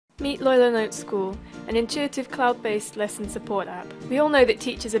Meet LoiLoNote School, an intuitive cloud-based lesson support app. We all know that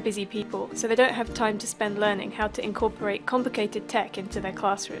teachers are busy people, so they don't have time to spend learning how to incorporate complicated tech into their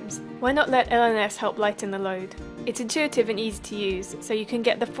classrooms. Why not let LNS help lighten the load? It's intuitive and easy to use, so you can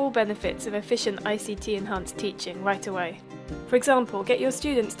get the full benefits of efficient ICT-enhanced teaching right away. For example, get your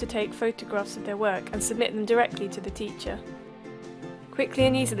students to take photographs of their work and submit them directly to the teacher. Quickly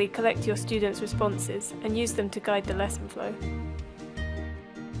and easily collect your students' responses and use them to guide the lesson flow.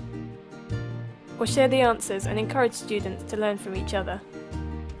 Or share the answers and encourage students to learn from each other.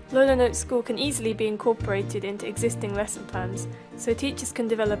 LoiLoNote School can easily be incorporated into existing lesson plans, so teachers can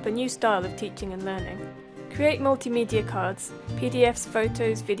develop a new style of teaching and learning. Create multimedia cards, PDFs,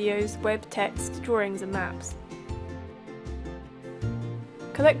 photos, videos, web text, drawings and maps.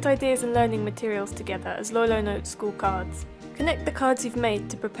 Collect ideas and learning materials together as LoiLoNote School cards. Connect the cards you've made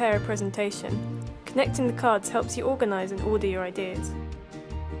to prepare a presentation. Connecting the cards helps you organise and order your ideas.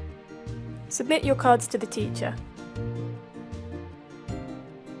 Submit your cards to the teacher.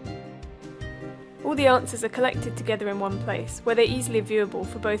 All the answers are collected together in one place, where they're easily viewable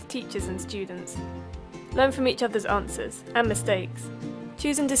for both teachers and students. Learn from each other's answers and mistakes.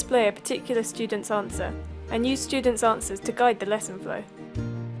 Choose and display a particular student's answer, and use students' answers to guide the lesson flow.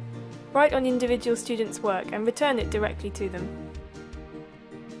 Write on individual students' work and return it directly to them.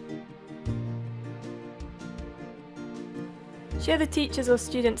 Share the teachers' or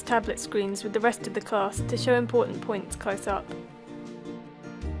students' tablet screens with the rest of the class to show important points close up.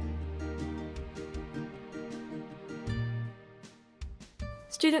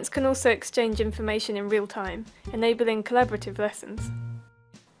 Students can also exchange information in real time, enabling collaborative lessons.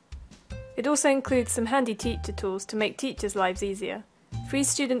 It also includes some handy teacher tools to make teachers' lives easier. Freeze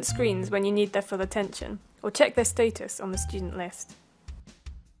student screens when you need their full attention, or check their status on the student list.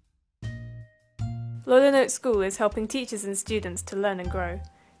 LoiLoNote School is helping teachers and students to learn and grow.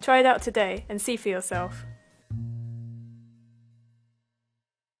 Try it out today and see for yourself.